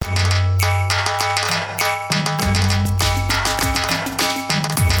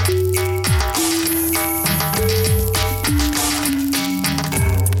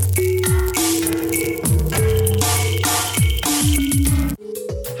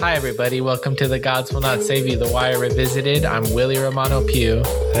Hi, everybody. Welcome to The Gods Will Not Save You, The Wire Revisited. I'm Willie Romano Pugh.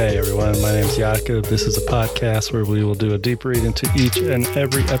 Hey, everyone. My name's Jakob. This is a podcast where we will do a deep read into each and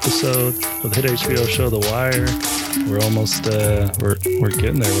every episode of the hit HBO show, The Wire. We're almost, we're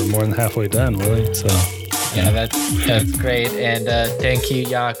getting there. We're more than halfway done, Willie. So, yeah, that's great. And thank you,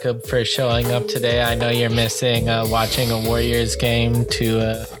 Jakob, for showing up today. I know you're missing watching a Warriors game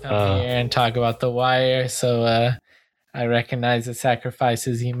to come here and talk about The Wire. So, I recognize the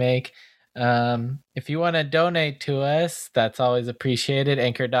sacrifices you make. If you want to donate to us, that's always appreciated.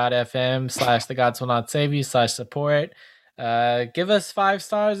 Anchor.fm/The Gods Will Not Save You /support. Give us 5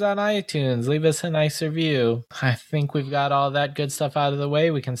 stars on iTunes. Leave us a nice review. I think we've got all that good stuff out of the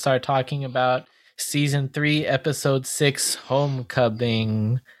way. We can start talking about Season 3, Episode 6,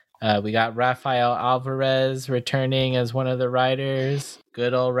 Homecoming. We got Rafael Alvarez returning as one of the writers.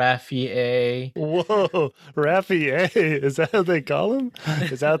 Good old Rafi A. Whoa, Rafi A. Is that what they call him?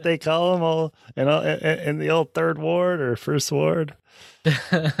 Is that what they call him all in the old third ward or first ward?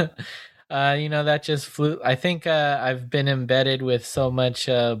 That just flew. I think I've been embedded with so much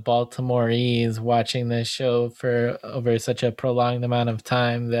Baltimoreese watching this show for over such a prolonged amount of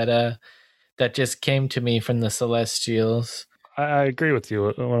time that that just came to me from the Celestials. I agree with you.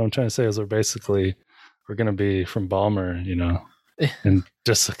 What I'm trying to say is we're going to be from Balmer, in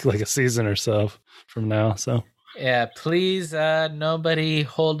just like a season or so from now. So yeah, please, nobody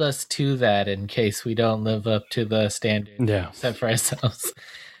hold us to that in case we don't live up to the standard set for ourselves.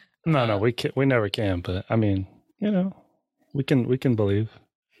 No, we never can. But I mean, we can believe.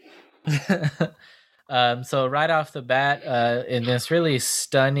 So right off the bat, in this really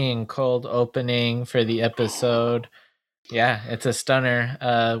stunning cold opening for the episode. Yeah, it's a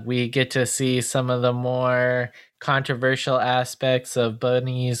stunner. We get to see some of the more controversial aspects of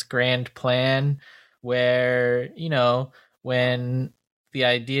Bunny's grand plan, where, when the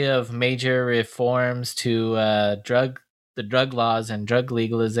idea of major reforms to the drug laws and drug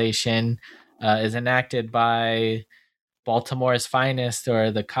legalization is enacted by Baltimore's finest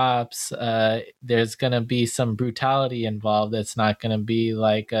or the cops, there's going to be some brutality involved that's not going to be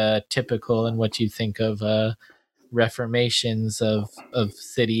like typical in what you think of reformations of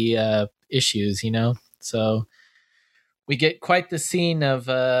city issues, so we get quite the scene of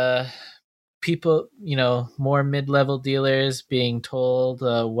people, more mid-level dealers being told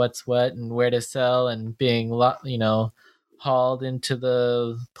what's what and where to sell, and being hauled into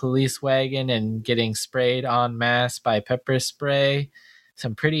the police wagon and getting sprayed en masse by pepper spray.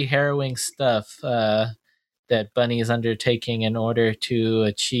 Some pretty harrowing stuff that Bunny is undertaking in order to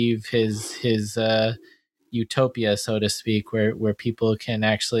achieve his utopia, so to speak, where people can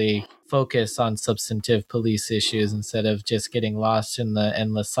actually focus on substantive police issues instead of just getting lost in the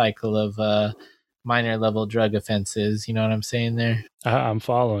endless cycle of minor level drug offenses. You know what I'm saying there? I'm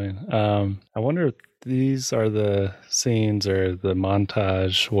following. I wonder if these are the scenes or the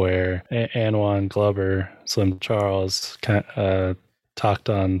montage where Anwan Glover, Slim Charles, talked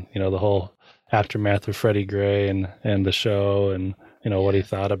on, the whole aftermath of Freddie Gray and the show, and what he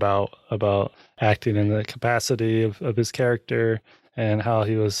thought about acting in the capacity of his character, and how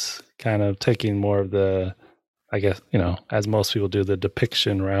he was kind of taking more of the, I guess, as most people do, the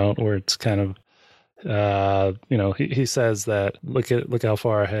depiction route, where it's kind of, he says that look how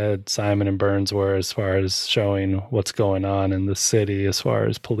far ahead Simon and Burns were as far as showing what's going on in the city as far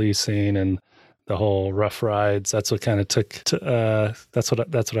as policing and the whole rough rides. That's what kind of that's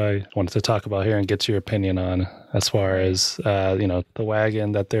what I wanted to talk about here and get your opinion on, as far as the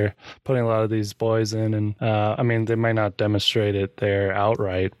wagon that they're putting a lot of these boys in. And I mean, they might not demonstrate it there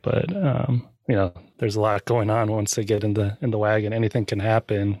outright, but there's a lot going on once they get in the wagon. Anything can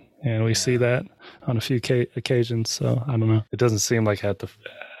happen, and we see that on a few occasions. So I don't know. It doesn't seem like at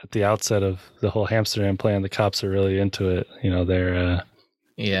the outset of the whole Hamsterdam plan, the cops are really into it.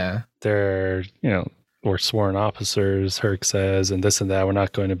 They're, we're sworn officers, Herc says, and this and that. We're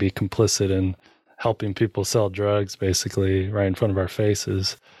not going to be complicit in helping people sell drugs, basically, right in front of our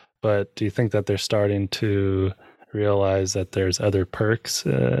faces. But do you think that they're starting to realize that there's other perks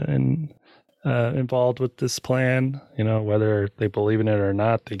involved with this plan? Whether they believe in it or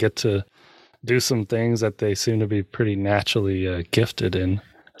not, they get to do some things that they seem to be pretty naturally gifted in,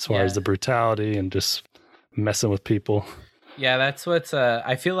 as far as the brutality and just messing with people. Yeah, that's what's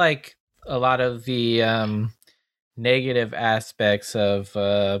I feel like a lot of the negative aspects of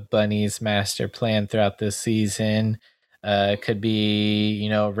Bunny's master plan throughout this season could be,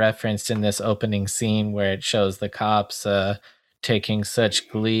 referenced in this opening scene where it shows the cops taking such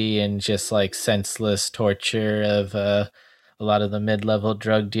glee in just like senseless torture of a lot of the mid-level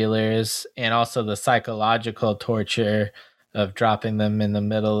drug dealers, and also the psychological torture of dropping them in the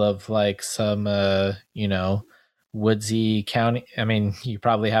middle of like some woodsy county. I mean, you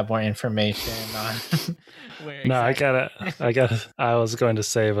probably have more information on where No, exactly. I was going to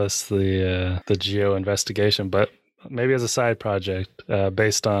save us the geo investigation, but maybe as a side project,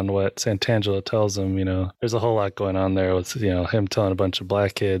 based on what Santangelo tells him, there's a whole lot going on there with, him telling a bunch of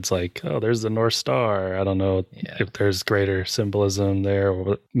black kids like, oh, there's the North Star. I don't know if there's greater symbolism there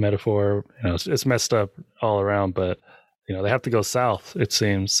or metaphor. It's messed up all around, but they have to go south, it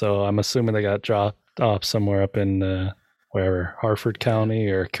seems. So I'm assuming they got dropped off somewhere up in wherever, Harford County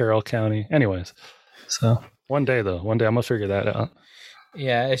or Carroll County. Anyways, so one day I'm gonna figure that out.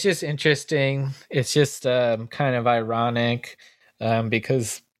 Yeah, it's just interesting. It's just kind of ironic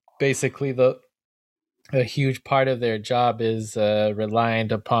because basically a huge part of their job is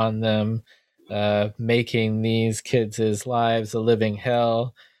reliant upon them making these kids' lives a living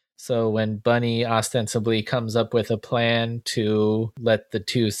hell. So when Bunny ostensibly comes up with a plan to let the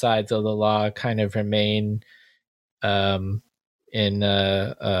two sides of the law kind of remain um, in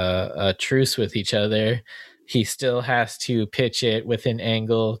a truce with each other, he still has to pitch it with an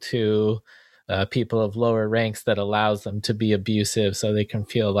angle to people of lower ranks that allows them to be abusive, so they can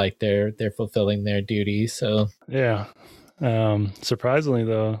feel like they're fulfilling their duty. So yeah, surprisingly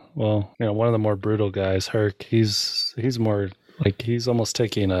though, well, one of the more brutal guys, Herc, he's more like he's almost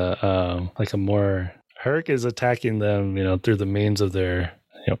taking a more Herc is attacking them, through the means of their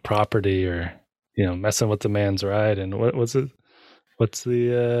property or messing with the man's ride. And what was it? What's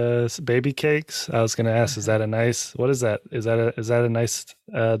the baby cakes? I was gonna ask, is that a nice? What is that? Is that a nice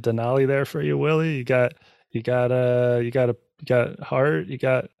Denali there for you, Willie? You got heart. You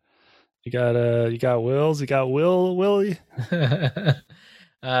got Wills. You got Willie.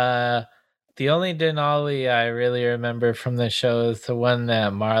 The only Denali I really remember from the show is the one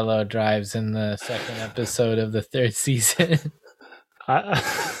that Marlo drives in the second episode of the third season. All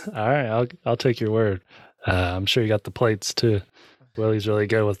right, I'll take your word. I'm sure you got the plates too. Willie's really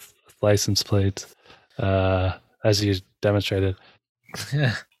good with license plates, as you demonstrated.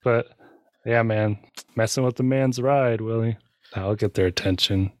 But yeah, man, messing with the man's ride, Willie. I'll get their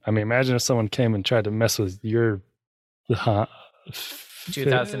attention. I mean, imagine if someone came and tried to mess with your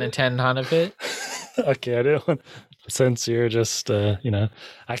 2010 Honda Fit. Okay, I didn't want, since you're just, I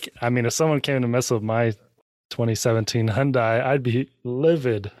mean, if someone came to mess with my 2017 Hyundai, I'd be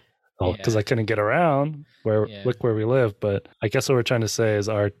livid. Oh, because I couldn't get around look where we live. But I guess what we're trying to say is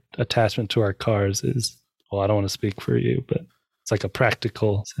our attachment to our cars is, well, I don't want to speak for you, but it's like a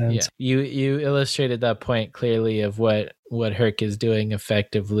practical sense. Yeah, you illustrated that point clearly of what Herc is doing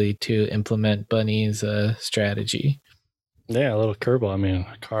effectively to implement Bunny's strategy. Yeah, a little curveball. I mean,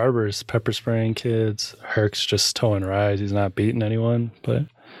 Carver's pepper spraying kids. Herc's just towing rides. He's not beating anyone, but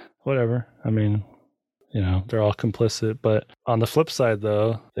whatever. I mean, they're all complicit. But on the flip side,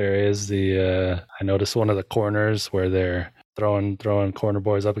 though, there is I noticed one of the corners where they're throwing corner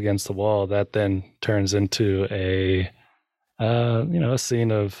boys up against the wall. That then turns into a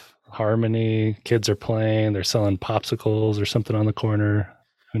scene of harmony. Kids are playing. They're selling popsicles or something on the corner.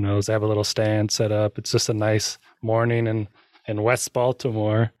 Who knows? They have a little stand set up. It's just a nice morning in West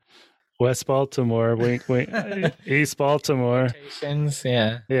Baltimore. West Baltimore, wink, wink. East Baltimore.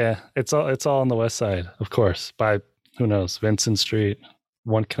 Yeah. It's all on the west side, of course. By who knows, Vincent Street.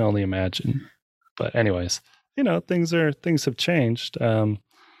 One can only imagine. But anyways, things have changed.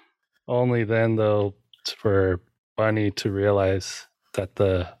 Only then, though, for Bunny to realize that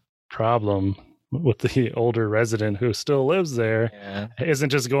the problem with the older resident who still lives there isn't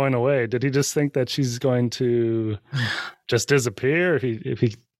just going away. Did he just think that she's going to just disappear? If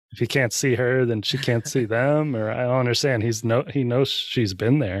he can't see her, then she can't see them? Or I don't understand. He knows she's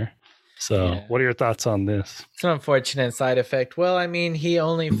been there. So what are your thoughts on this? It's an unfortunate side effect. Well, I mean, he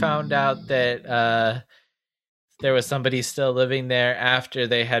only found out that there was somebody still living there after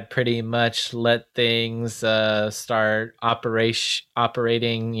they had pretty much let things start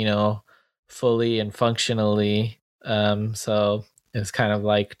operating, fully and functionally. So it's kind of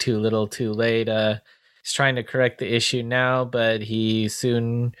like too little too late. He's trying to correct the issue now, but he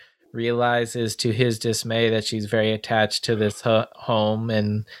soon realizes to his dismay that she's very attached to this home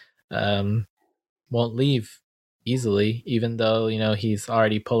and won't leave easily, even though, he's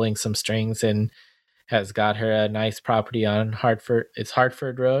already pulling some strings and has got her a nice property on Hartford. It's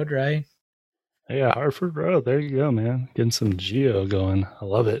Hartford Road, right? Yeah, Hartford Road. There you go, man. Getting some geo going. I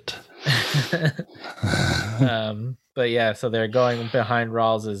love it. But yeah, so they're going behind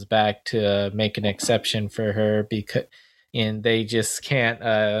Rawls's back to make an exception for her and they just can't,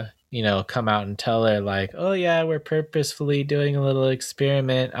 come out and tell her like, oh yeah, we're purposefully doing a little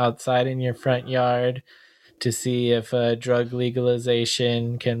experiment outside in your front yard to see if drug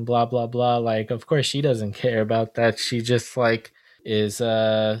legalization can blah blah blah. Like, of course she doesn't care about that. She just like is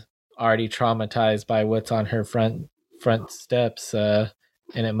already traumatized by what's on her front steps, and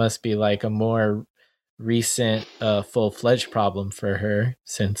it must be like a more recent full-fledged problem for her,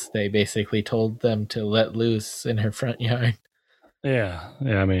 since they basically told them to let loose in her front yard. Yeah.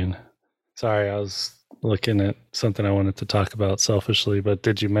 I mean, sorry, I was looking at something I wanted to talk about selfishly, but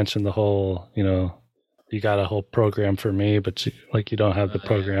did you mention the whole, you got a whole program for me, but you don't have the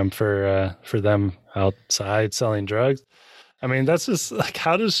program for them outside selling drugs? I mean, that's just like,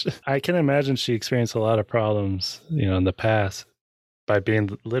 I can imagine she experienced a lot of problems, in the past by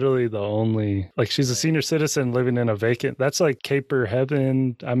being literally the only, like, she's a senior citizen living in a vacant, that's like caper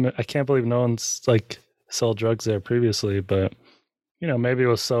heaven. I can't believe no one's like sold drugs there previously, but maybe it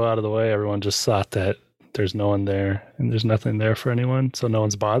was so out of the way, everyone just thought that there's no one there and there's nothing there for anyone, so no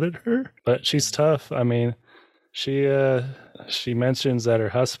one's bothered her. But she's tough. I mean, she mentions that her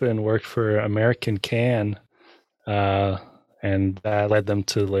husband worked for American Can, and that led them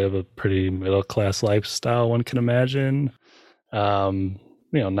to live a pretty middle class lifestyle, one can imagine.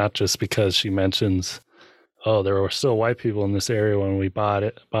 Not just because she mentions, oh, there were still white people in this area when we bought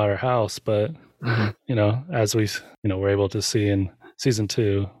our house, but as we we're able to see in season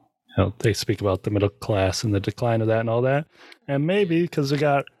 2, they speak about the middle class and the decline of that and all that. And maybe because we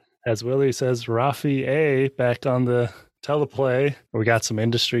got, as Willie says, Rafi A back on the teleplay, we got some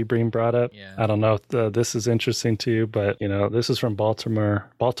industry being brought up. Yeah. I don't know if this is interesting to you, but this is from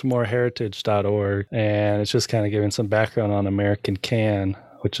baltimoreheritage.org, and it's just kind of giving some background on American Can,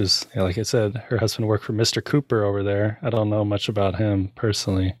 which is, like I said, her husband worked for Mr. Cooper over there. I don't know much about him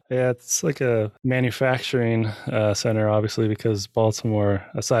personally. Yeah, it's like a manufacturing center, obviously, because Baltimore,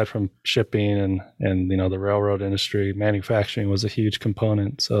 aside from shipping and the railroad industry, manufacturing was a huge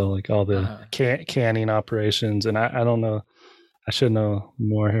component. So like all the canning operations, and I don't know, I should know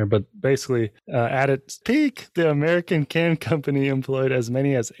more here, but basically at its peak, the American Can Company employed as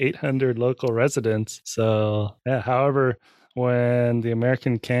many as 800 local residents. So yeah, however, when the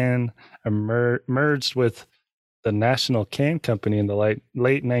American Can merged with the National Can Company in the late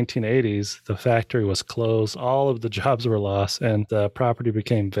 1980s, the factory was closed, all of the jobs were lost, and the property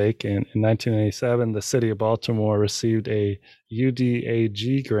became vacant. In 1987, the city of Baltimore received a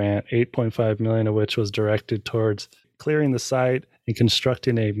UDAG grant, $8.5 million of which was directed towards clearing the site and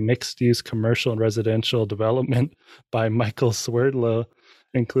constructing a mixed-use commercial and residential development by Michael Swerdlow,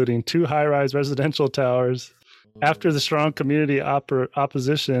 including 2 high-rise residential towers. After the strong community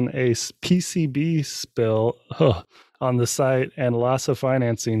opposition, a PCB spill on the site and loss of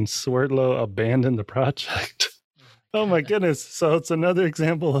financing, Swerdlow abandoned the project. Oh my goodness. So it's another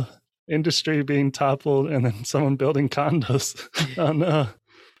example of industry being toppled and then someone building condos. Oh no.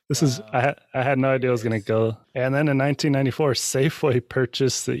 This is, I had no idea it was going to go. And then in 1994, Safeway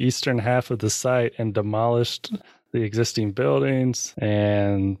purchased the eastern half of the site and demolished the existing buildings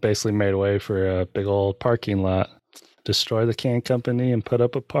and basically made way for a big old parking lot. Destroy the can company and put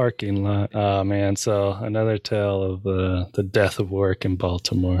up a parking lot. Oh man, so another tale of the death of work in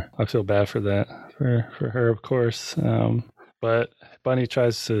Baltimore. I feel bad for that, for her, of course. But Bunny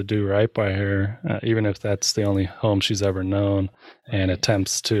tries to do right by her, even if that's the only home she's ever known, and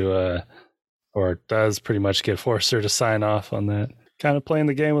attempts to, or does pretty much force her to sign off on that. Kind of playing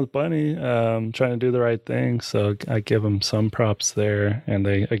the game with Bunny, trying to do the right thing. So I give them some props there, and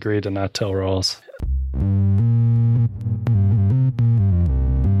they agree to not tell Rawls.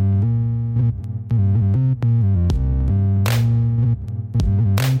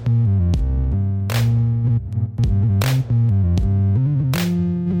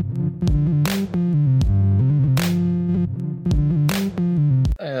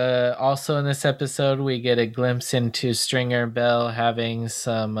 Also in this episode, we get a glimpse into Stringer Bell having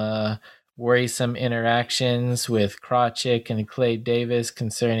some worrisome interactions with Krawczyk and Clay Davis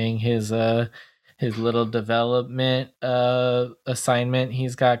concerning his little development assignment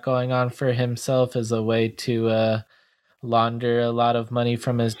he's got going on for himself as a way to launder a lot of money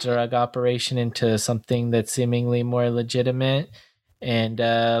from his drug operation into something that's seemingly more legitimate. And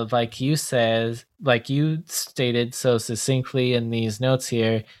like you stated so succinctly in these notes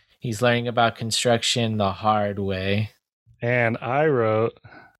here, he's learning about construction the hard way. And I wrote,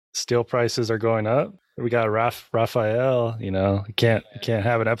 steel prices are going up. We got Raphael, you can't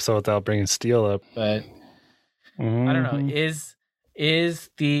have an episode without bringing steel up. But I don't know, is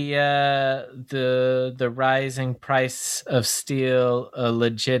the rising price of steel a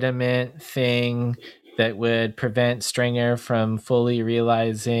legitimate thing that would prevent Stringer from fully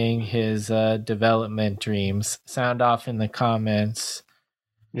realizing his development dreams? Sound off in the comments.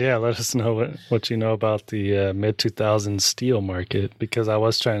 Yeah, let us know what you know about the mid 2000s steel market, because I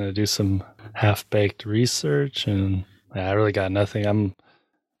was trying to do some half baked research and I really got nothing. I'm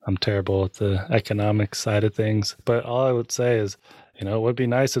terrible at the economic side of things, but all I would say is, it would be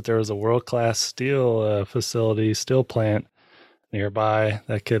nice if there was a world class steel facility, steel plant nearby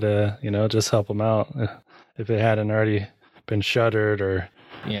that could, just help them out if it hadn't already been shuttered or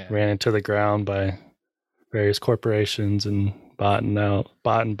Yeah. ran into the ground by various corporations and bought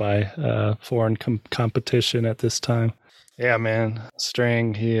by foreign competition at this time. Yeah, man,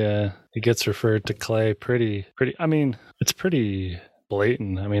 String, he gets referred to Clay pretty. I mean, it's pretty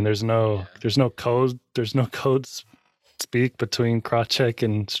blatant. I mean, there's no code speak between Krawcheck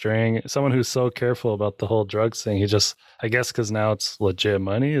and String. Someone who's so careful about the whole drugs thing. He just, I guess, because now it's legit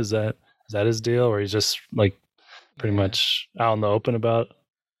money. Is that his deal, or he's just like pretty much out in the open about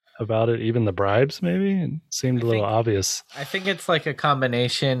it? Even the bribes, maybe it seemed a little obvious. I think it's like a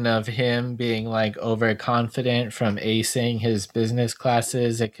combination of him being like overconfident from acing his business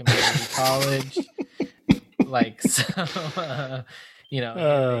classes at community college, like so,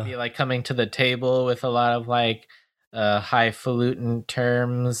 maybe like coming to the table with a lot of like highfalutin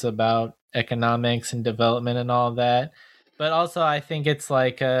terms about economics and development and all that. But also, I think it's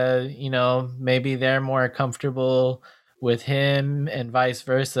like maybe they're more comfortable with him and vice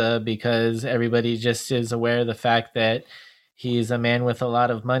versa, because everybody just is aware of the fact that he's a man with a lot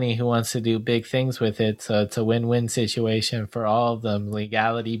of money who wants to do big things with it. So it's a win-win situation for all of them.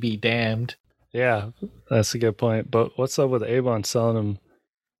 Legality be damned. Yeah, that's a good point. But what's up with Avon selling him?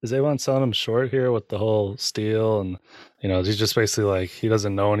 Is Avon selling him short here with the whole steel? And, he's just basically like, he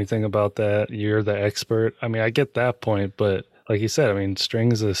doesn't know anything about that. You're the expert. I mean, I get that point, but like you said, I mean,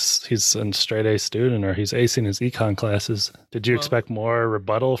 String's he's a straight A student, or he's acing his econ classes. Did you expect more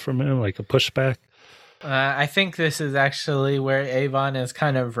rebuttal from him, like a pushback? I think this is actually where Avon is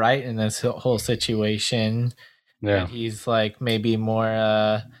kind of right in this whole situation. Yeah. That he's like maybe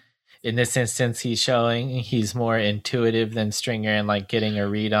more, in this instance, he's showing he's more intuitive than Stringer and like getting a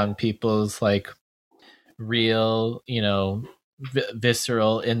read on people's like real,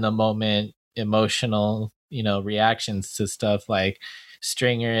 visceral, in the moment, emotional, reactions to stuff. Like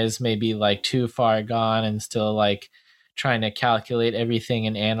Stringer is maybe like too far gone and still like trying to calculate everything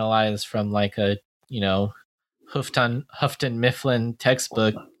and analyze from like a, Houghton Mifflin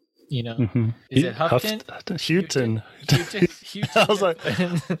textbook. Is it Houghton? Houghton. I was like,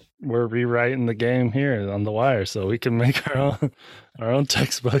 we're rewriting the game here on the wire so we can make our own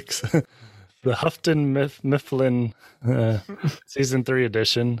textbooks. The Houghton Mifflin season 3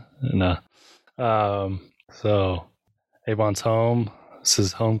 edition. No. So Avon's home. This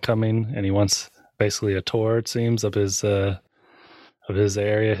is homecoming, and he wants basically a tour, it seems, of his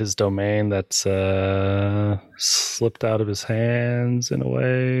area, his domain that's slipped out of his hands in a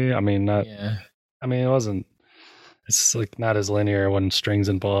way. I mean, not. Yeah. I mean, it wasn't. It's like not as linear when String's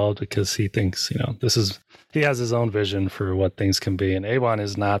involved, because he thinks he has his own vision for what things can be, and Avon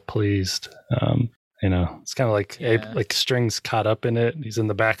is not pleased. It's kind of like like String's caught up in it. He's in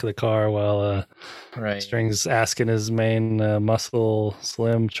the back of the car while String's asking his main muscle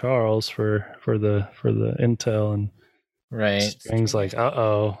slim Charles for the intel, and String's like,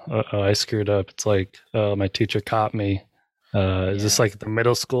 I screwed up. It's like, oh, my teacher caught me. Is this like the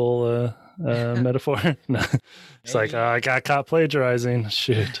middle school metaphor? No. It's like, I got caught plagiarizing.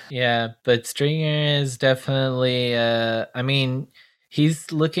 Shoot. Yeah, but Stringer is definitely, I mean,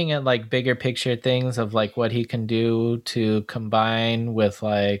 he's looking at like bigger picture things of like what he can do to combine with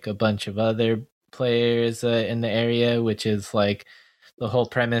like a bunch of other players in the area, which is like the whole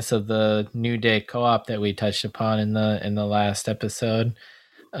premise of the New Day co-op that we touched upon in the last episode.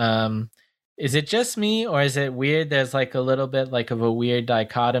 Is it just me, or is it weird? There's like a little bit like of a weird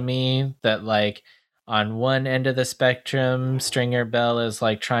dichotomy that like on one end of the spectrum, Stringer Bell is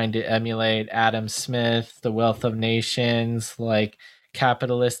like trying to emulate Adam Smith, The Wealth of Nations, like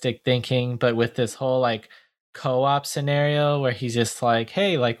capitalistic thinking, but with this whole like co-op scenario where he's just like,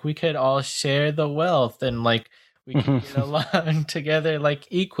 hey, like we could all share the wealth and like we can get along together like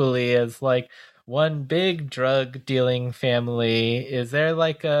equally as like one big drug dealing family. Is there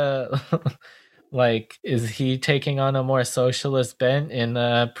like a like, is he taking on a more socialist bent in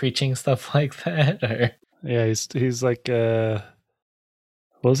preaching stuff like that? Or yeah, he's like what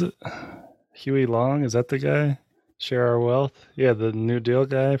was it, Huey Long? Is that the guy? Share Our Wealth? Yeah, the New Deal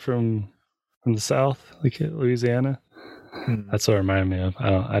guy from the South, like Louisiana. That's what it reminded me of.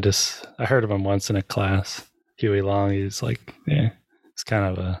 I heard of him once in a class. Huey Long. He's like, he's kind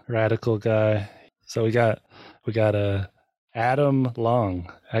of a radical guy. So we got Adam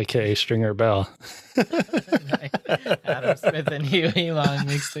Long, aka Stringer Bell. Adam Smith and Huey Long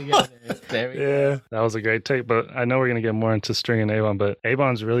mixed together. There we go. That was a great take. But I know we're gonna get more into String and Avon, but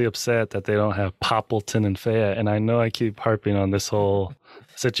Avon's really upset that they don't have Poppleton and Fayette, and I know I keep harping on this whole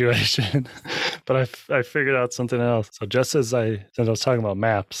situation, but I figured out something else. So just since I was talking about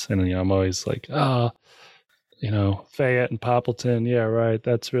maps, and I'm always like, Fayette and Poppleton, yeah, right.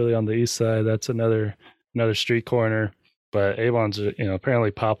 That's really on the east side. That's another street corner. But Avon's,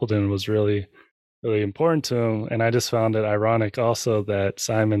 apparently Poppleton was really, really important to him. And I just found it ironic also that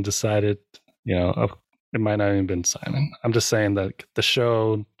Simon decided, it might not even been Simon. I'm just saying that the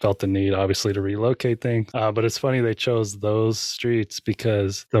show felt the need, obviously, to relocate things. But it's funny they chose those streets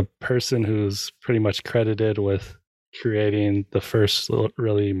because the person who's pretty much credited with creating the first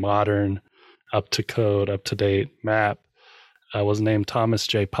really modern, up-to-code, up-to-date map was named Thomas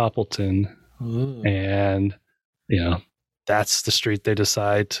J. Poppleton. Ooh. And, that's the street they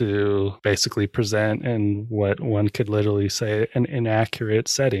decide to basically present in what one could literally say an inaccurate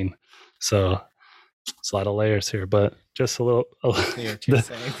setting. So it's a lot of layers here, but just a little.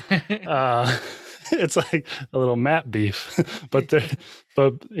 It's like a little map beef, but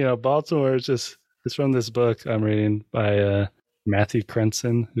Baltimore is it's from this book I'm reading by Matthew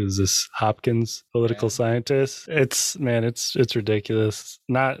Crenson, who's this Hopkins political scientist. It's ridiculous.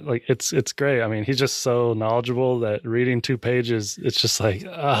 Not like it's great. I mean, he's just so knowledgeable that reading 2 pages, it's just like,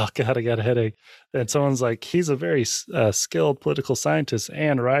 oh God, I got a headache. And someone's like, he's a very skilled political scientist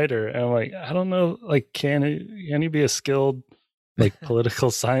and writer. And I'm like, I don't know, like, can he be a skilled like political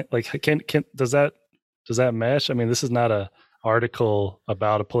science? Like, does that mesh? I mean, this is not a article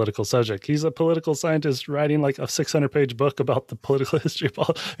about a political subject. He's a political scientist writing like a 600-page book about the political history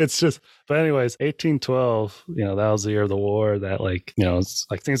of it's just, but anyways, 1812, that was the year of the war that it's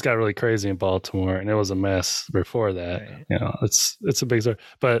like things got really crazy in Baltimore, and it was a mess before that. Right. It's a big story,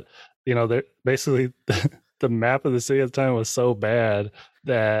 but they're basically the map of the city at the time was so bad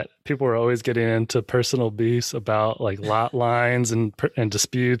that people were always getting into personal beefs about like lot lines and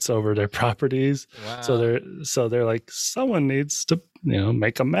disputes over their properties. Wow. So they're like, someone needs to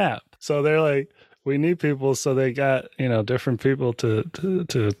make a map. So they're like, we need people. So they got different people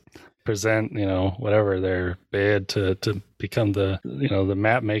to present whatever their bid to become the the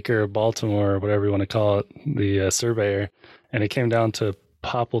map maker of Baltimore, or whatever you want to call it, the surveyor. And it came down to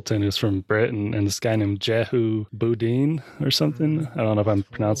Poppleton, who's from Britain, and this guy named Jehu Boudin or something. I don't know if I'm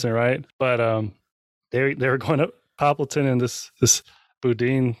pronouncing it right, but they were going up. Poppleton and this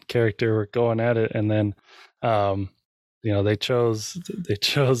Boudin character were going at it, and then they chose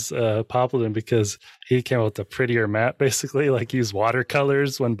Poppleton because he came up with a prettier map, basically, like used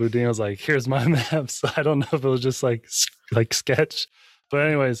watercolors when Boudin was like, "Here's my map." So I don't know if it was just like sketch, but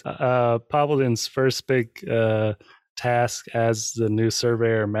anyways, Poppleton's first big task as the new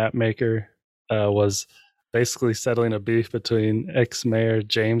surveyor map maker was basically settling a beef between ex-mayor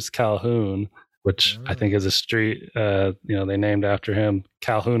James Calhoun, which I think is a street they named after him.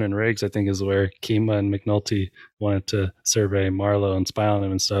 Calhoun and Riggs, I think, is where Kima and McNulty wanted to survey Marlo and spy on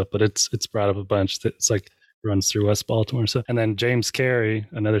him and stuff, but it's brought up a bunch. It's like runs through West Baltimore. So, and then James Carey,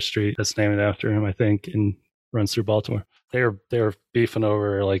 another street that's named after him, I think, and runs through Baltimore. They were beefing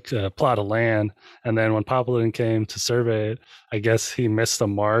over like a plot of land, and then when Poppleton came to survey it, I guess he missed the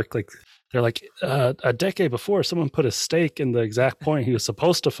mark. Like they're like a decade before, someone put a stake in the exact point he was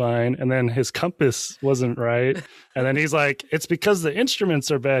supposed to find, and then his compass wasn't right. And then he's like, "It's because the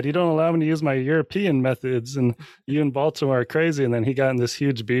instruments are bad. You don't allow me to use my European methods, and you in Baltimore are crazy." And then he got in this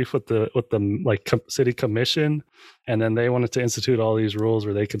huge beef with the like city commission, and then they wanted to institute all these rules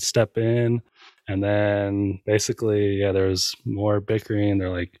where they could step in. And then basically, there was more bickering.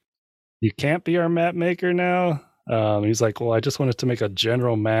 They're like, "You can't be our map maker now." He's like, "Well, I just wanted to make a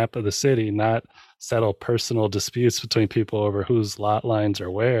general map of the city, not settle personal disputes between people over whose lot lines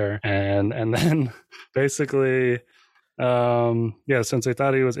are where." And then basically, since they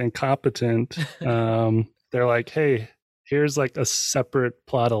thought he was incompetent, they're like, "Hey, here's like a separate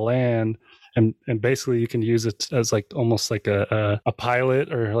plot of land. And basically you can use it as like almost like a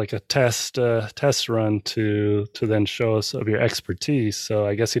pilot or like a test run to then show us of your expertise." So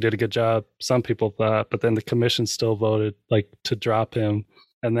I guess he did a good job, some people thought, but then the commission still voted like to drop him.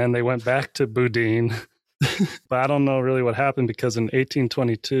 And then they went back to Boudin. But I don't know really what happened, because in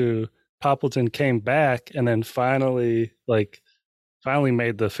 1822 Poppleton came back and then finally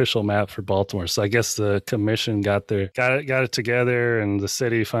made the official map for Baltimore. So I guess the commission got it together, and the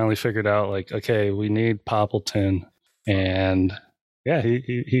city finally figured out like, okay, we need Poppleton. And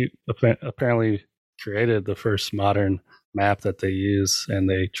he apparently created the first modern map that they use, and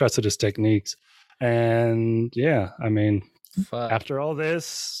they trusted his techniques. And I mean, Fuck. After all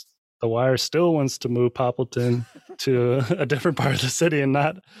this, the Wire still wants to move Poppleton to a different part of the city and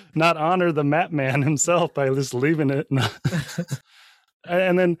not honor the map man himself by just leaving it.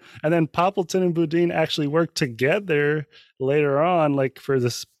 and then Poppleton and Boudin actually work together later on, like for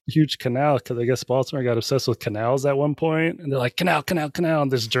this huge canal, because I guess Baltimore got obsessed with canals at one point, and they're like canal,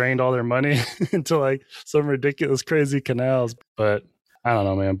 and just drained all their money into like some ridiculous, crazy canals. But I don't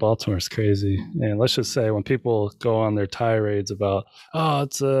know, man. Baltimore's crazy, and let's just say when people go on their tirades about, oh,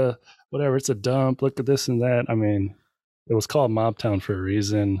 it's a whatever, it's a dump. Look at this and that. I mean, it was called Mobtown for a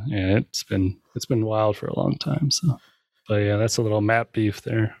reason, and it's been wild for a long time. So, but yeah, that's a little map beef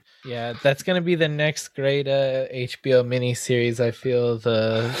there. Yeah, that's gonna be the next great HBO miniseries. I feel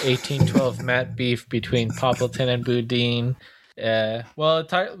the 1812 Matt beef between Poppleton and Boudin. Well,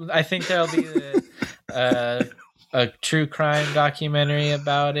 I think there'll be a true crime documentary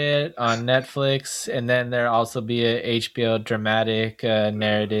about it on Netflix, and then there'll also be a HBO dramatic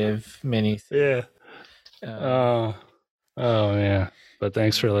narrative miniseries. Yeah. Oh yeah. But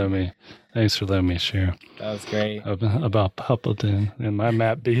thanks for letting me share. That was great about Poppleton and my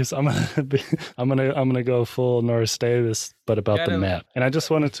map beefs. I'm gonna go full Norris Davis, but about the map. And I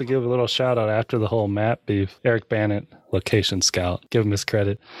just wanted to give a little shout out after the whole map beef. Eric Bannett, location scout, give him his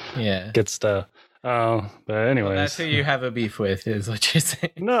credit. Yeah, good stuff. But anyways, well, that's who you have a beef with, is what you're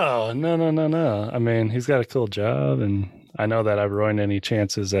saying. No. I mean, he's got a cool job, and I know that I've ruined any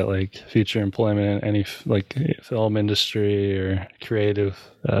chances at like future employment in any like film industry or creative,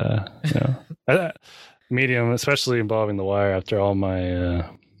 medium, especially involving The Wire. After all my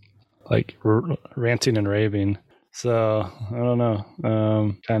ranting and raving, so I don't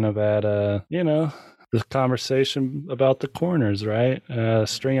know. Kind of at the conversation about the corners, right?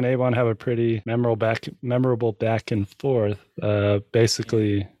 String and Avon have a pretty memorable back and forth.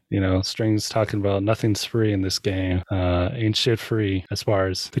 Basically, String's talking about nothing's free in this game. Ain't shit free as far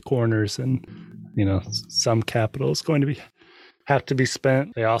as the corners, and some capital is going to have to be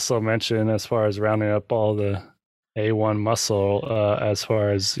spent. They also mention as far as rounding up all the A1 muscle, as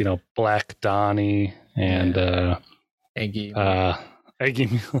far as Black Donnie and Eggy.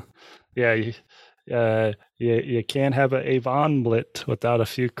 Yeah, you can't have an Avon blit without a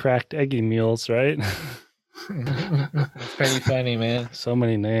few cracked eggy mules, right? That's pretty funny, man. So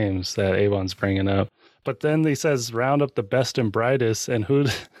many names that Avon's bringing up. But then he says, round up the best and brightest. And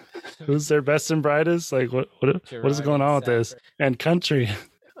who's their best and brightest? Like, what is going on with this? And Country.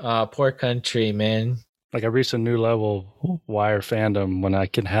 Poor Country, man. Like, I reached a new level of Wire fandom when I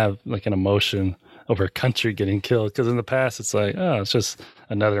can have like an emotion over Country getting killed, because in the past it's like, oh, it's just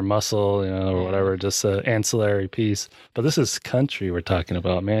another muscle, or whatever, just an ancillary piece. But this is Country we're talking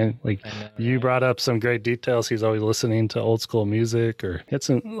about, man. Like, you brought up some great details. He's always listening to old school music, or it's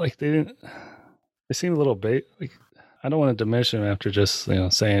like they seem a little bait. Like, I don't want to diminish him after just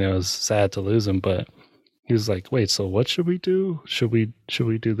saying it was sad to lose him, but he was like, wait, so what should we do? Should we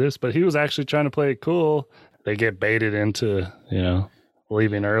do this? But he was actually trying to play it cool. They get baited into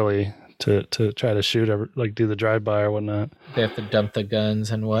leaving early to try to shoot or like do the drive-by or whatnot. They have to dump the guns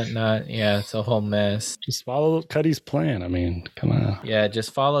and whatnot. Yeah, it's a whole mess. Just follow Cuddy's plan. I mean, come on. Yeah,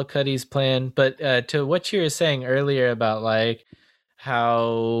 just follow Cuddy's plan. But to what you were saying earlier about like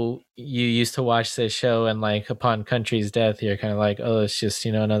how you used to watch this show and like upon Country's death, you're kind of like, oh, it's just,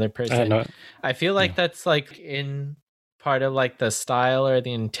 another person. I feel like that's like in part of like the style or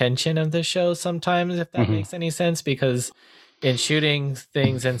the intention of the show sometimes, if that makes any sense, because in shooting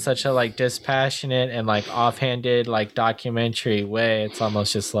things in such a like dispassionate and like offhanded like documentary way, it's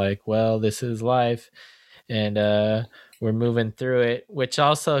almost just like, well, this is life and we're moving through it, which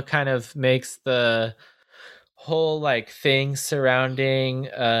also kind of makes the whole like thing surrounding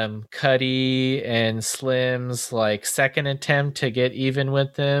Cuddy and Slim's like second attempt to get even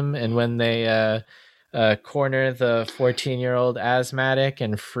with them, and when they corner the 14-year-old asthmatic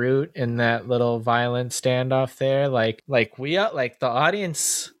and Fruit in that little violent standoff there, like we are like the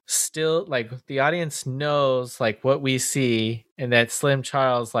audience still, like the audience knows like what we see, and that Slim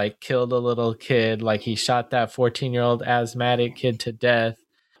Charles like killed a little kid, like he shot that 14-year-old asthmatic kid to death.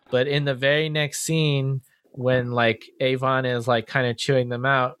 But in the very next scene, when like Avon is like kind of chewing them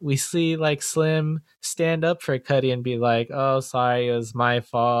out, we see like Slim stand up for Cuddy and be like, oh, sorry, it was my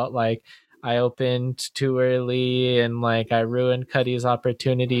fault, like I opened too early and like I ruined Cuddy's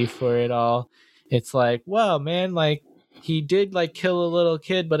opportunity for it all. It's like, wow, man, like he did like kill a little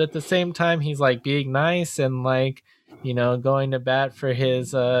kid, but at the same time he's like being nice and like, going to bat for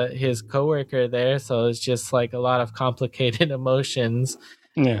his coworker there. So it's just like a lot of complicated emotions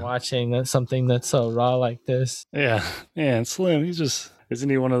watching something that's so raw like this. Yeah, and Slim, he's just Isn't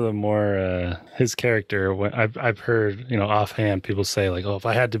he one of the more his character? When I've heard offhand people say like, oh, if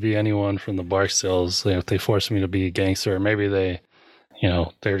I had to be anyone from the Barksdales, if they forced me to be a gangster, or maybe they're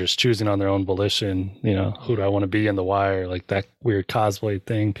just choosing on their own volition. Who do I want to be in The Wire? Like that weird cosplay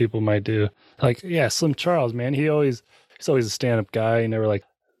thing people might do. Like, yeah, Slim Charles, man, he's always a stand-up guy. He never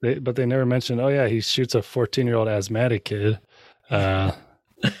but they never mentioned, oh yeah, he shoots a 14-year-old asthmatic kid. But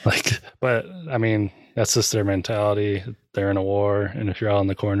I mean, that's just their mentality. They're in a war, and if you're out in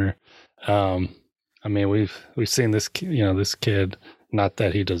the corner, I mean, we've seen this, this kid. Not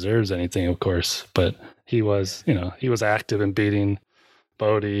that he deserves anything, of course, but he was, he was active in beating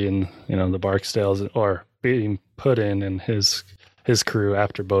Bodie and the Barksdales, or being put in his crew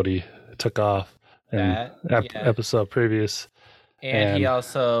after Bodie took off in episode previous. And he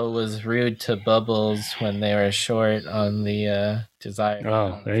also was rude to Bubbles when they were short on the desired.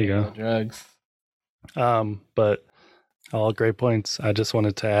 Oh, there you go. Drugs. But all great points. I just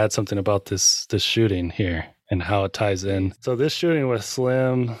wanted to add something about this shooting here and how it ties in. So this shooting with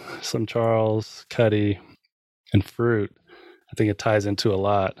Slim Charles, Cuddy, and Fruit, I think it ties into a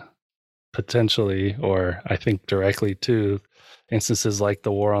lot, potentially, or I think directly to instances like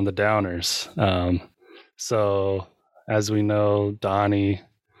the war on the Downers. So as we know, Donnie,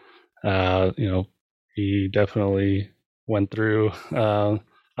 he definitely went through a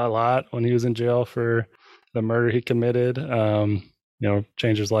lot when he was in jail for the murder he committed.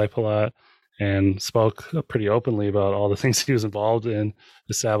 Changed his life a lot, and spoke pretty openly about all the things he was involved in,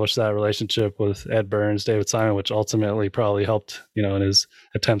 established that relationship with Ed Burns, David Simon, which ultimately probably helped, in his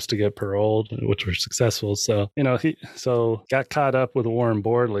attempts to get paroled, which were successful. So, he got caught up with Warren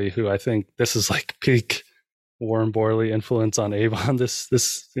Bordley, who I think this is like peak Warren Bordley influence on Avon this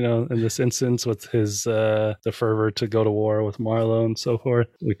in this instance, with his the fervor to go to war with Marlo and so forth.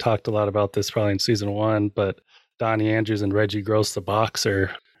 We talked a lot about this probably in season 1, but Donnie Andrews and Reggie Gross, the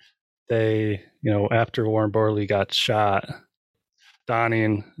boxer, they, after Warren Bordley got shot, Donnie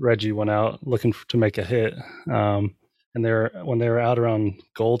and Reggie went out looking to make a hit. And when they were out around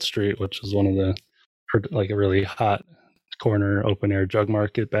Gold Street, which was one of the, like, a really hot corner open air drug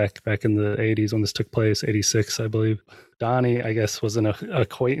market back in the 80s when this took place, 86, I believe. Donnie, I guess, was an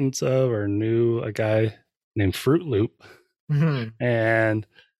acquaintance of or knew a guy named Fruit Loop, and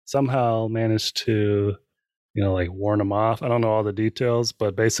somehow managed to, warn him off. I don't know all the details,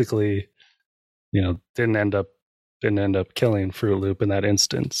 but basically, didn't end up killing Fruit Loop in that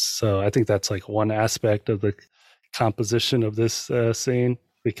instance. So I think that's like one aspect of the composition of this scene,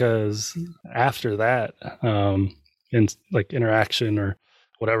 because after that, in like interaction or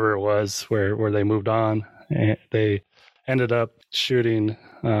whatever it was, where they moved on, and they ended up shooting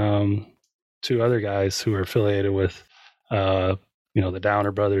 2 other guys who were affiliated with the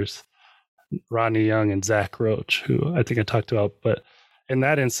Downer brothers, Rodney Young and Zach Roach, who I think I talked about. But in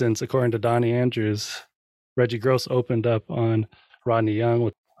that instance, according to Donnie Andrews, Reggie Gross opened up on Rodney Young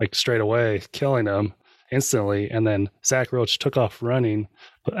with, like, straight away, killing him instantly, and then Zach Roach took off running.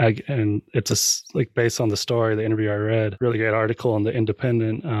 And it's like based on the story, the interview I read, really great article in the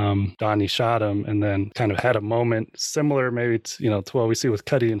Independent. Donnie shot him and then kind of had a moment similar maybe to what we see with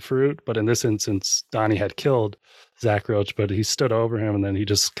Cuddy and Fruit, but in this instance, Donnie had killed Zach Roach, but he stood over him and then he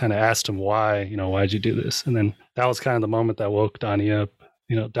just kind of asked him why, why'd you do this? And then that was kind of the moment that woke Donnie up.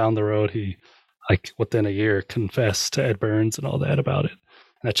 Down the road, he, like, within a year, confessed to Ed Burns and all that about it.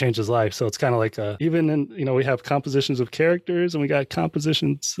 And that changed his life. So it's kind of like even in, we have compositions of characters and we got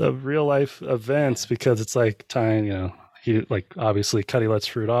compositions of real life events, because it's like tying, he, like, obviously Cuddy lets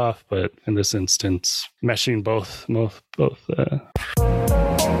Fruit off, but in this instance, meshing both.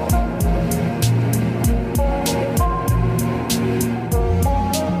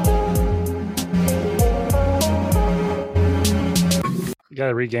 Got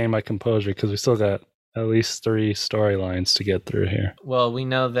to regain my composure because we still got at least 3 storylines to get through here. Well, we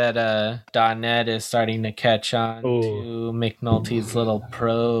know that Donette is starting to catch on to McNulty's little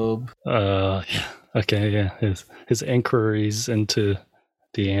probe. Yeah. Okay, yeah. His inquiries into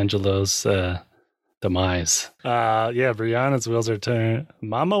D'Angelo's demise. Yeah, Brianna's wheels are turning.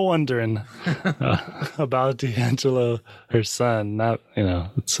 Mama wondering about D'Angelo, her son. Not,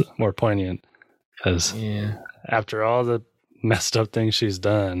 it's more poignant because after all the messed up things she's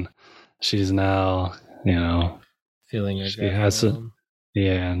done, she's now, feeling her she has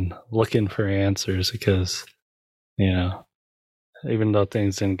and looking for answers, because, even though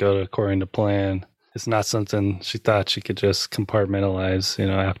things didn't go according to plan, it's not something she thought she could just compartmentalize,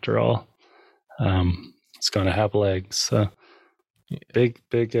 after all. It's going to have legs. So big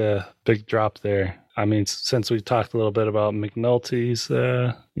drop there. I mean, since we talked a little bit about McNulty's,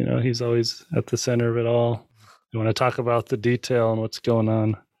 he's always at the center of it all. You want to talk about the detail and what's going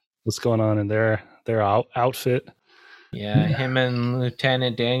on in their outfit? Yeah, him and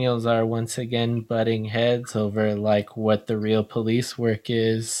Lieutenant Daniels are once again butting heads over like what the real police work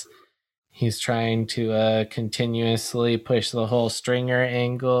is. He's trying to continuously push the whole Stringer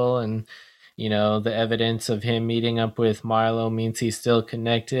angle, and the evidence of him meeting up with Marlo means he's still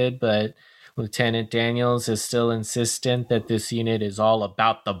connected, but Lieutenant Daniels is still insistent that this unit is all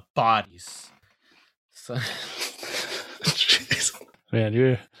about the bodies. So Jeez.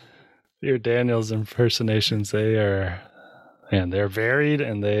 Man, your Daniels impersonations, they're varied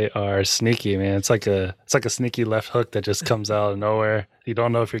and they are sneaky, man. It's like a sneaky left hook that just comes out of nowhere. You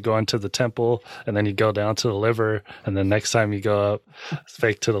don't know if you're going to the temple, and then you go down to the liver, and then next time you go up, it's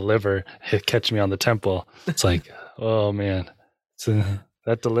fake to the liver, catch me on the temple. It's like, oh man, it's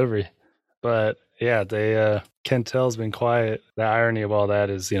that delivery. But yeah, they Kentel's been quiet. The irony of all that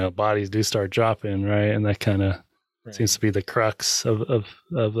is, bodies do start dropping, right? And that kind of seems to be the crux of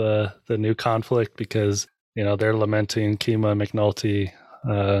the new conflict, because they're lamenting Kima and McNulty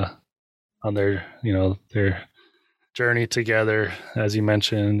on their journey together. As you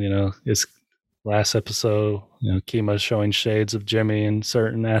mentioned, this last episode, Kima showing shades of Jimmy in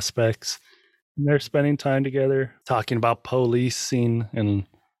certain aspects. And they're spending time together, talking about policing and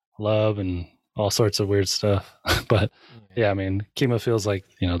love and all sorts of weird stuff. But yeah, I mean, Kima feels like,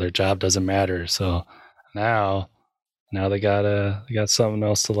 their job doesn't matter. So now they got something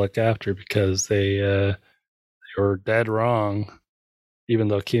else to look after, because they were dead wrong, even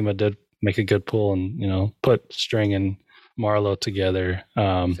though Kima did make a good pull and, put String and Marlo together.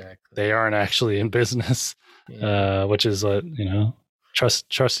 Exactly. They aren't actually in business, which is what,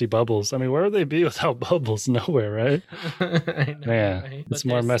 trusty Bubbles. I mean, where would they be without Bubbles? Nowhere, right? I know, man, right? It's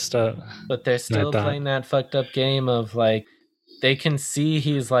more messed up. But they're still playing that fucked up game of like, they can see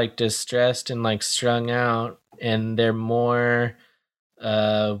he's like distressed and like strung out, and they're more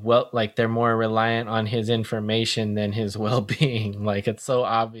they're more reliant on his information than his well-being. Like, it's so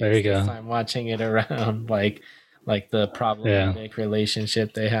obvious this time watching it around, like the problematic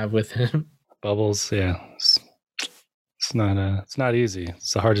relationship they have with him. Bubbles, it's not easy.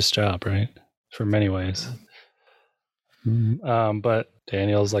 It's the hardest job, right? For many ways. But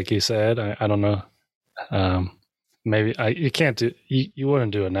Daniels, like you said, I don't know. Maybe you can't do. You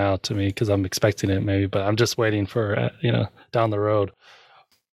wouldn't do it now to me, because I'm expecting it maybe, but I'm just waiting for down the road.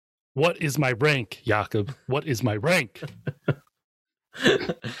 What is my rank, Jakob? What is my rank?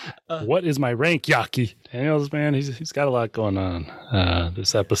 What is my rank, Yaki? Daniels, man, he's got a lot going on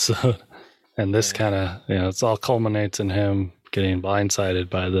this episode. And this kind of, it's all culminates in him getting blindsided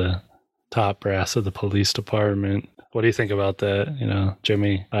by the top brass of the police department. What do you think about that?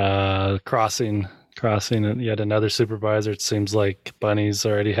 Jimmy crossing yet another supervisor. It seems like Bunny's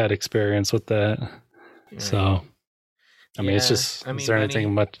already had experience with that. Right. So, I mean, it's just, is there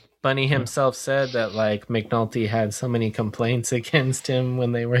anything much? Bunny himself said that like McNulty had so many complaints against him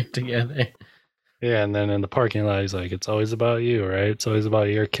when they worked together. Yeah, and then in the parking lot, he's like, it's always about you, right? It's always about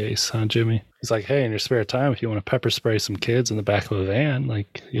your case, huh, Jimmy? He's like, hey, in your spare time, if you want to pepper spray some kids in the back of a van,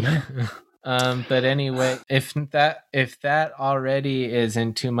 like, But anyway, if that already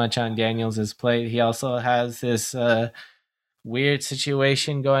isn't too much on Daniels' plate, he also has this weird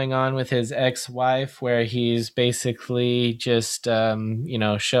situation going on with his ex-wife, where he's basically just,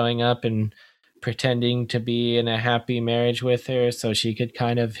 showing up and pretending to be in a happy marriage with her so she could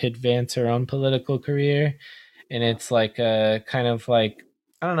kind of advance her own political career. And it's like a kind of like,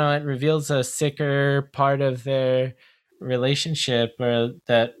 I don't know, it reveals a sicker part of their relationship, or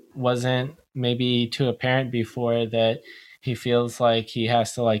that wasn't maybe too apparent before, that he feels like he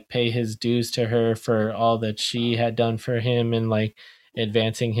has to like pay his dues to her for all that she had done for him and like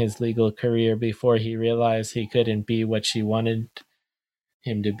advancing his legal career, before he realized he couldn't be what she wanted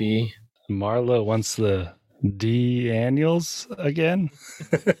him to be. Marlo wants the D-annuals again.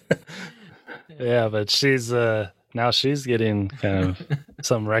 Yeah, but she's now she's getting kind of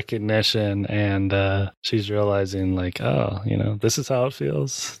some recognition, and she's realizing like, oh, this is how it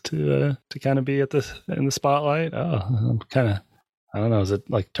feels to kind of be in the spotlight. Oh, I'm kind of, I don't know, is it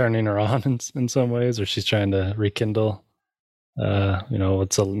like turning her on in some ways, or she's trying to rekindle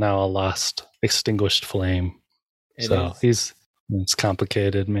it's now a lost, extinguished flame. It's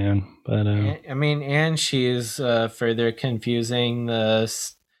complicated, man. But I mean, and she's further confusing the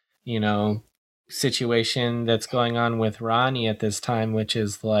situation that's going on with Ronnie at this time, which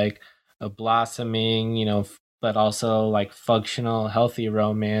is like a blossoming, but also like functional, healthy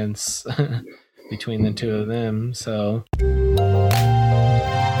romance between the two of them. So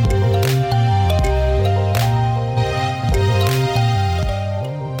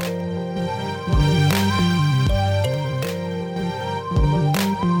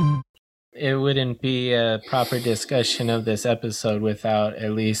it wouldn't be a proper discussion of this episode without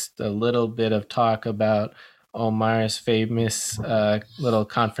at least a little bit of talk about Omar's famous little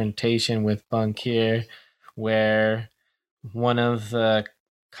confrontation with Bunk here, where one of the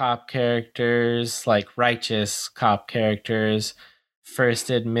cop characters, like righteous cop characters, first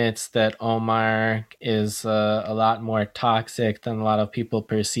admits that Omar is a lot more toxic than a lot of people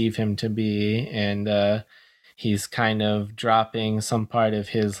perceive him to be, and he's kind of dropping some part of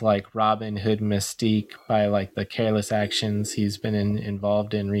his like Robin Hood mystique by like the careless actions he's been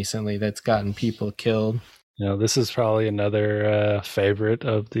involved in recently that's gotten people killed. This is probably another favorite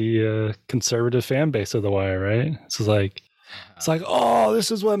of the conservative fan base of The Wire, right? It's like, oh, this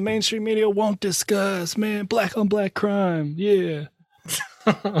is what mainstream media won't discuss, man. Black on black crime, yeah.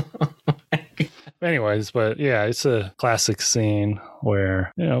 Anyways, but yeah, it's a classic scene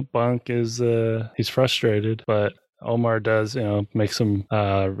where, Bunk is, he's frustrated, but Omar does, make some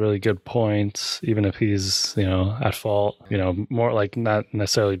really good points, even if he's, at fault, more like not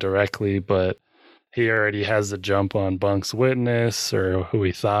necessarily directly, but he already has the jump on Bunk's witness, or who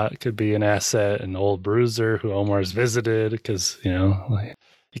he thought could be an asset, an old bruiser who Omar's visited, because,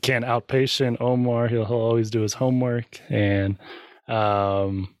 he can't outpatient Omar. He'll always do his homework. And,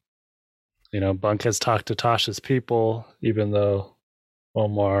 Bunk has talked to Tasha's people, even though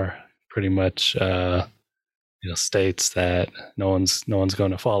Omar pretty much, states that no one's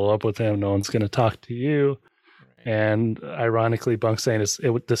going to follow up with him. No one's going to talk to you. And ironically, Bunk's saying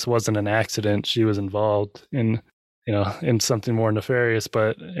this wasn't an accident. She was involved in something more nefarious.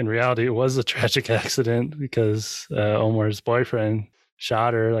 But in reality, it was a tragic accident because Omar's boyfriend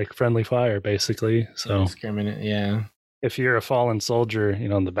shot her like friendly fire, basically. So Indiscriminate, yeah. If you're a fallen soldier,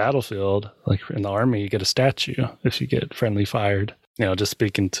 in the battlefield, like in the army, you get a statue if you get friendly fired. Just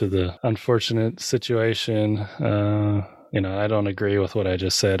speaking to the unfortunate situation, I don't agree with what I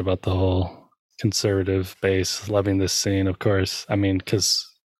just said about the whole conservative base loving this scene, of course. I mean, because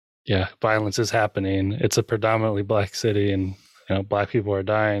violence is happening. It's a predominantly black city, and black people are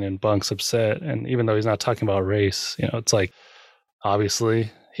dying, and Bunk's upset. And even though he's not talking about race, it's like obviously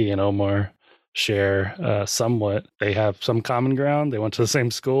he and Omar share somewhat. They have some common ground. They went to the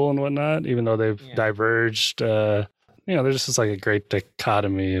same school and whatnot, even though they've diverged. There's just like a great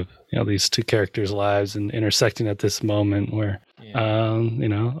dichotomy of these two characters' lives and intersecting at this moment where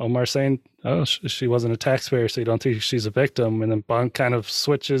Omar saying, oh, she wasn't a taxpayer, so you don't think she's a victim. And then Bunk kind of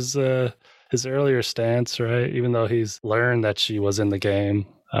switches his earlier stance, right? Even though he's learned that she was in the game.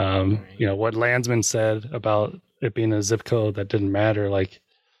 What Landsman said about it being a zip code that didn't matter, like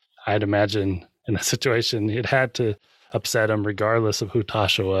I'd imagine in that situation, it had to upset him regardless of who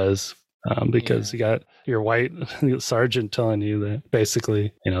Tasha was. Because you got your white sergeant telling you that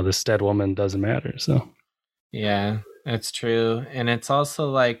basically, this dead woman doesn't matter. So, yeah, that's true. And it's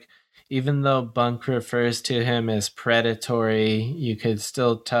also like, even though Bunk refers to him as predatory, you could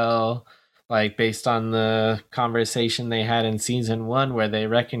still tell, like, based on the conversation they had in season 1 where they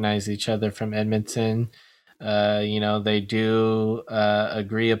recognize each other from Edmonton, they do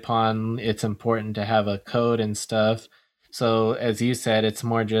agree upon it's important to have a code and stuff. So, as you said, it's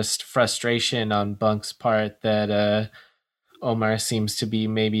more just frustration on Bunk's part that Omar seems to be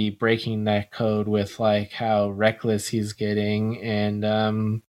maybe breaking that code with like how reckless he's getting.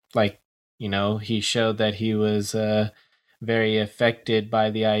 And he showed that he was very affected by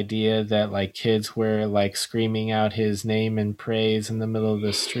the idea that like kids were like screaming out his name and praise in the middle of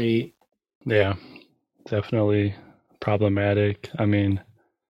the street. Yeah, definitely problematic. I mean,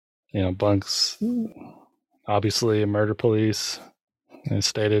 Bunk's obviously a murder police, as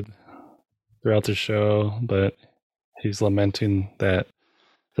stated throughout the show, but he's lamenting that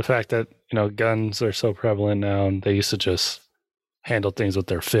the fact that, guns are so prevalent now, and they used to just handle things with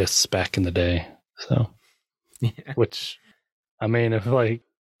their fists back in the day. So, which, I mean, if like,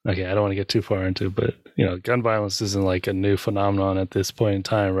 okay, I don't want to get too far into it, but, gun violence isn't like a new phenomenon at this point in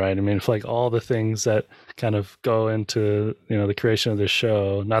time, right? I mean, if like all the things that kind of go into, the creation of the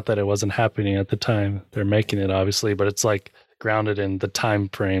show, not that it wasn't happening at the time they're making it, obviously, but it's like grounded in the time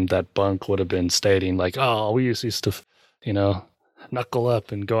frame that Bunk would have been stating, like, oh, we used to, knuckle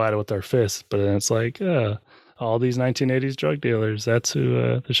up and go at it with our fists. But then it's like, all these 1980s drug dealers, that's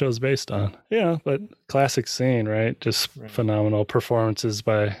who the show's based on. Yeah, but classic scene, right? Just phenomenal performances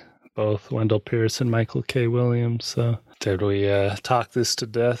by both Wendell Pierce and Michael K. Williams. So did we talk this to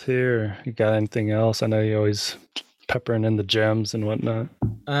death here? Or you got anything else? I know you always peppering in the gems and whatnot.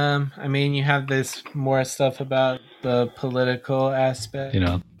 I mean, you have this more stuff about the political aspect.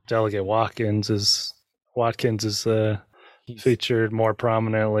 Delegate Watkins is featured more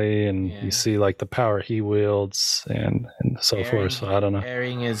prominently, and you see like the power he wields and so forth. So I don't know,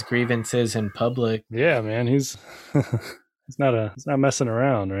 airing his grievances in public. Yeah, man, he's he's not messing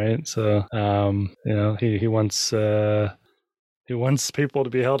around, right? So he wants people to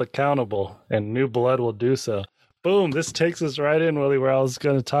be held accountable, and new blood will do so. Boom, this takes us right in, Willie, where I was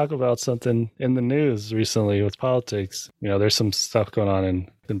going to talk about something in the news recently with politics. There's some stuff going on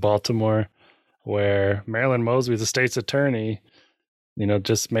in Baltimore where Marilyn Mosby, the state's attorney,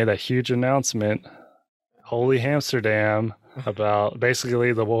 just made that huge announcement, Holy Hamsterdam, about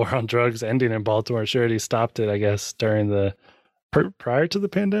basically the war on drugs ending in Baltimore. She already stopped it, I guess, during prior to the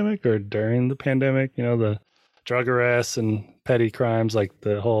pandemic or during the pandemic, the drug arrests and petty crimes like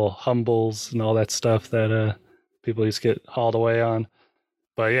the whole humbles and all that stuff that people used to get hauled away on.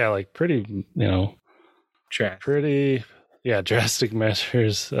 But yeah, like pretty drastic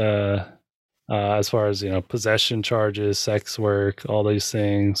measures as far as possession charges, sex work, all these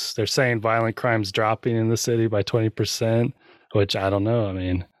things. They're saying violent crimes dropping in the city by 20%, which I don't know. I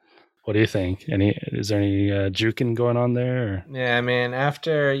mean, what do you think? Is there any juking going on there? Or? Yeah, man.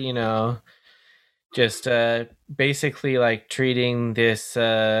 After just basically like treating this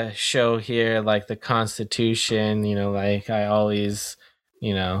show here like the Constitution, like I always,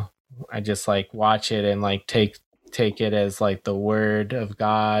 I just like watch it and like take it as like the word of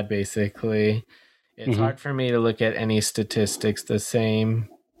God, basically. It's hard for me to look at any statistics the same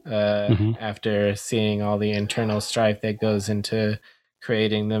after seeing all the internal strife that goes into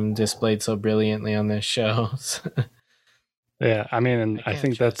creating them displayed so brilliantly on this show. Yeah, I mean, and I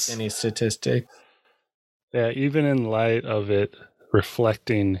think that's any statistics. Yeah, even in light of it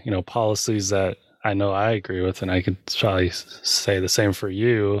reflecting, policies that I know I agree with, and I could probably say the same for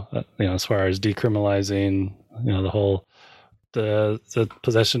you, as far as decriminalizing, the whole the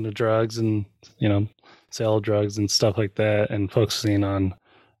possession of drugs and sale of drugs and stuff like that, and focusing on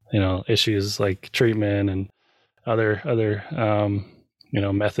issues like treatment and other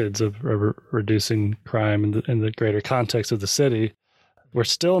methods of reducing crime in the greater context of the city. We're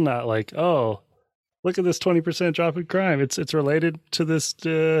still not like, oh, look at this 20% drop in crime. It's related to this,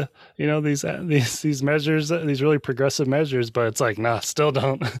 these measures, these really progressive measures. But it's like, nah, still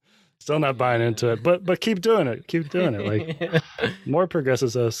not buying into it. But keep doing it. Like more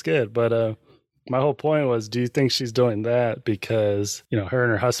progressive stuff is good. But my whole point was, do you think she's doing that because her and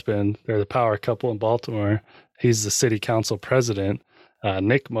her husband, they're the power couple in Baltimore. He's the city council president,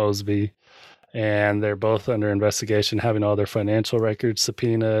 Nick Mosby. And they're both under investigation, having all their financial records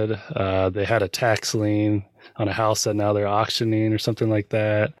subpoenaed. They had a tax lien on a house that now they're auctioning or something like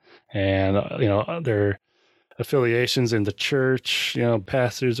that. And, their affiliations in the church,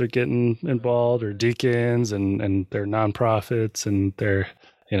 pastors are getting involved, or deacons, and their nonprofits, and they're,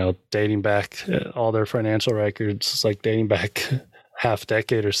 dating back all their financial records, like dating back half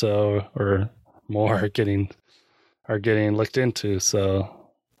decade or so or more, are getting looked into. So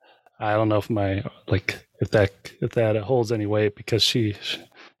I don't know if if that holds any weight, because she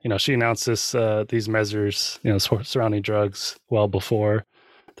announced these measures, surrounding drugs well before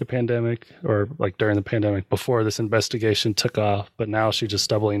the pandemic, or like during the pandemic, before this investigation took off. But now she's just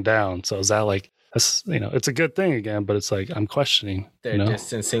doubling down. So is that it's a good thing again? But it's like, I'm questioning. They're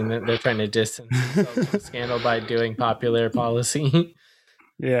distancing that. They're trying to distance themselves from scandal by doing popular policy.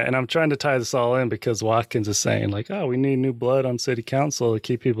 Yeah, and I'm trying to tie this all in because Watkins is saying like, oh, we need new blood on city council to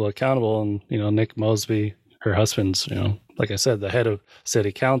keep people accountable. And, Nick Mosby, her husband's, like I said, the head of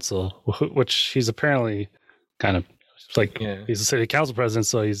city council, which he's apparently kind of he's a city council president,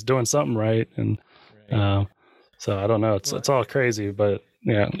 so he's doing something right. And so I don't know. It's all crazy, but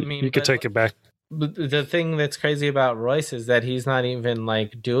yeah, you could take it back. But the thing that's crazy about Royce is that he's not even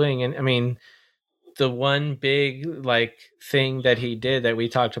like doing, and I mean, the one big thing that he did that we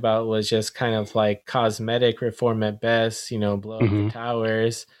talked about was just kind of like cosmetic reform at best, blow up the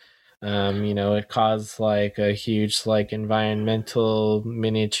towers. It caused like a huge environmental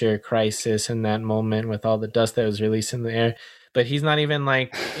miniature crisis in that moment with all the dust that was released in the air. But he's not even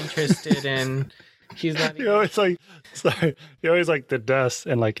interested in. He's not. You always you always like the dust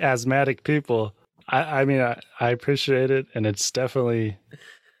and asthmatic people. I mean, I appreciate it, and it's definitely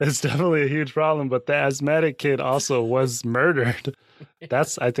a huge problem. But the asthmatic kid also was murdered.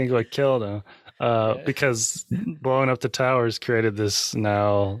 That's, I think, what killed him. Because blowing up the towers created this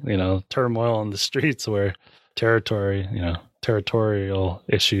now, turmoil in the streets where territorial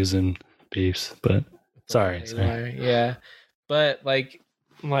issues and beefs. But sorry. Yeah. But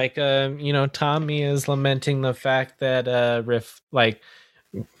Tommy is lamenting the fact that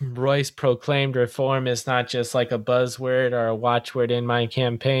Royce proclaimed reform is not just like a buzzword or a watchword in my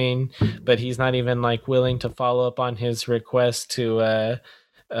campaign, but he's not even like willing to follow up on his request to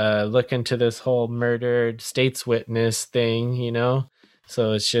look into this whole murdered state's witness thing, you know?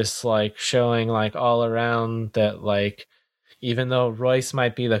 So it's just like showing like all around that like even though Royce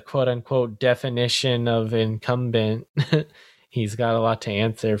might be the quote unquote definition of incumbent, he's got a lot to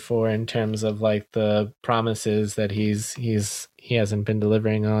answer for in terms of like the promises that he hasn't been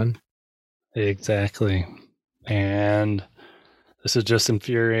delivering on. Exactly. And this is just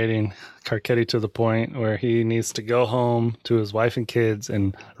infuriating Carcetti to the point where he needs to go home to his wife and kids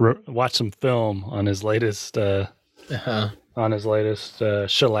and watch some film on his latest shellacking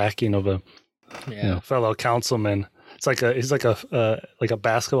of a fellow councilman. It's like he's like a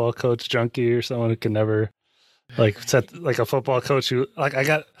basketball coach junkie or someone who can never set like a football coach who like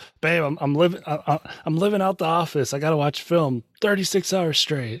I'm living out the office. I got to watch film 36 hours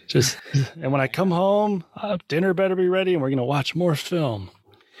straight. And when I come home, dinner better be ready and we're going to watch more film.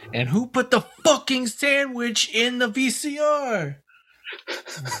 And who put the fucking sandwich in the VCR?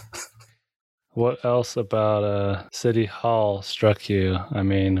 What else about City Hall struck you? I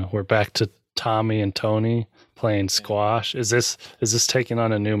mean, we're back to Tommy and Tony playing squash. Is this taking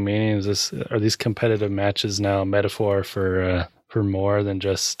on a new meaning? Are these competitive matches now a metaphor for more than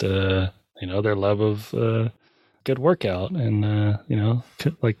just their love of good workout and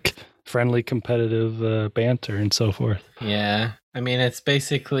like friendly competitive banter and so forth? Yeah, I mean it's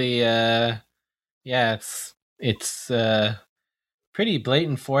basically it's pretty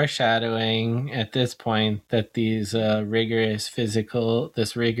blatant foreshadowing at this point that these rigorous physical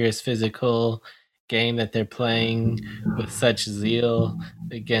game that they're playing with such zeal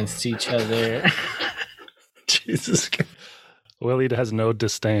against each other. Jesus Christ. Willie has no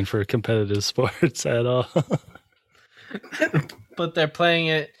disdain for competitive sports at all. But they're playing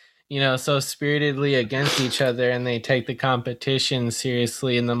it, so spiritedly against each other, and they take the competition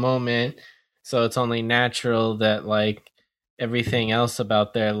seriously in the moment. So it's only natural that like everything else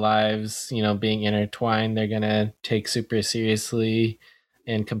about their lives, being intertwined, they're going to take super seriously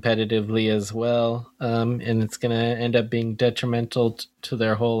and competitively as well. And it's going to end up being detrimental to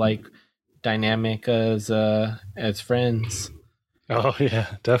their whole like dynamic as friends. Oh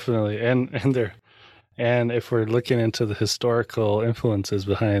yeah, definitely. And if we're looking into the historical influences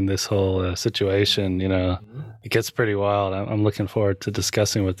behind this whole situation, it gets pretty wild. I'm looking forward to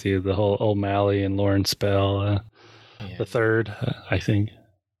discussing with you the whole O'Malley and Lawrence Bell, the third, I think,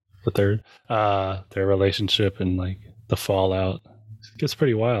 their relationship and like the fallout. It gets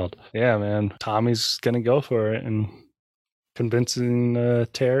pretty wild. Yeah, man. Tommy's going to go for it and convincing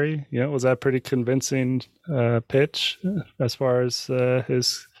Terry. Was that pretty convincing pitch as far as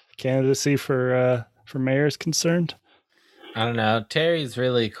his candidacy for mayor is concerned? I don't know. Terry's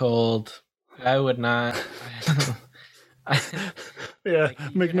really cold. I would not. Yeah,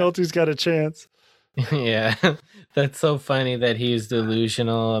 McNulty's got a chance. Yeah, that's so funny that he's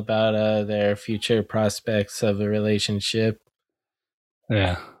delusional about their future prospects of a relationship.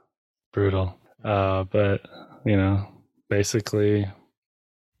 Yeah, brutal. But basically,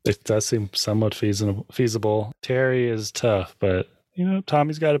 it does seem somewhat feasible. Terry is tough, but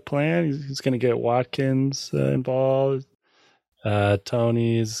Tommy's got a plan. He's going to get Watkins involved.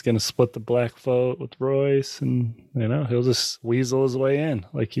 Tony's going to split the black vote with Royce, and he'll just weasel his way in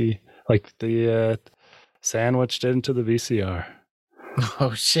like the sandwich did into the VCR.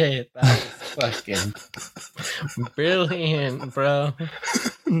 Oh shit, that was fucking brilliant, bro.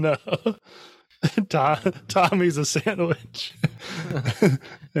 No, Tommy's a sandwich.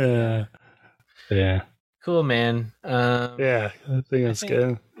 Yeah. Cool, man. Yeah, I think it's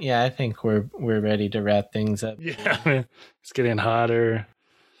good. Yeah, I think we're ready to wrap things up. Yeah, man, it's getting hotter.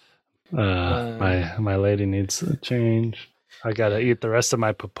 My lady needs a change. I gotta eat the rest of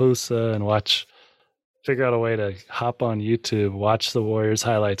my pupusa and figure out a way to hop on YouTube, watch the Warriors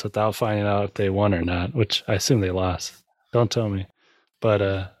highlights without finding out if they won or not, which I assume they lost. Don't tell me.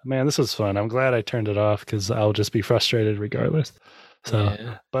 But man, this was fun. I'm glad I turned it off because I'll just be frustrated regardless.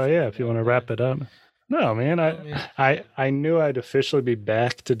 So, but yeah, if you want to wrap it up. No, man, I knew I'd officially be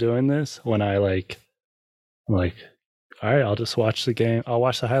back to doing this when I'm like, all right, I'll just watch the game. I'll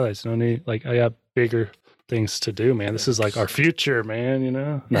watch the highlights. No need, I got bigger things to do, man. This is like our future,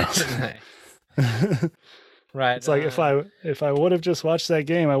 man, No. Right. It's like if I would have just watched that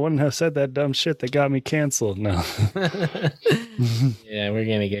game, I wouldn't have said that dumb shit that got me canceled. No. Yeah, we're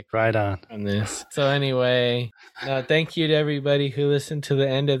gonna get right on this. So anyway, thank you to everybody who listened to the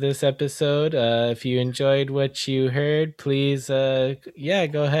end of this episode. If you enjoyed what you heard, please go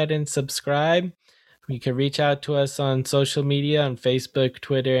ahead and subscribe. You can reach out to us on social media on Facebook,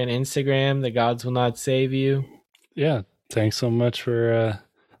 Twitter, and Instagram. The Gods Will Not Save You. Yeah, thanks so much for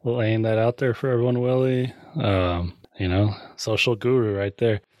laying that out there for everyone, Willie. Social guru right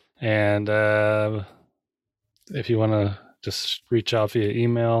there. And if you want to just reach out via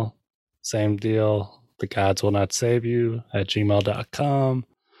email, same deal, thegodswillnotsaveyou@gmail.com.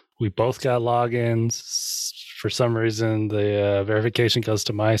 We both got logins. For some reason, the verification goes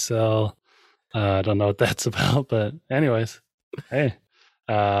to my cell. I don't know what that's about, but anyways, hey,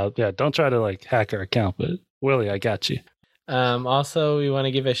 don't try to hack our account, but Willie, I got you. Also, we want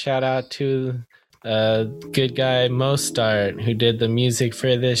to give a shout out to good guy Mostart, who did the music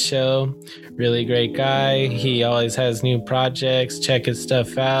for this show. Really great guy. He always has new projects. Check his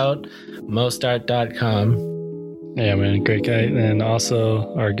stuff out. Mostart.com. Yeah, man, great guy. And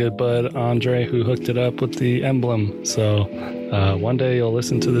also our good bud Andre, who hooked it up with the emblem. So one day you'll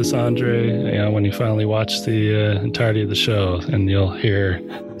listen to this, Andre, when you finally watch the entirety of the show, and you'll hear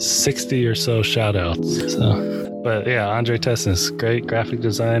 60 or so shout outs. So, but yeah, Andre Tessens, great graphic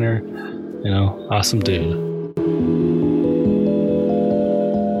designer, awesome dude.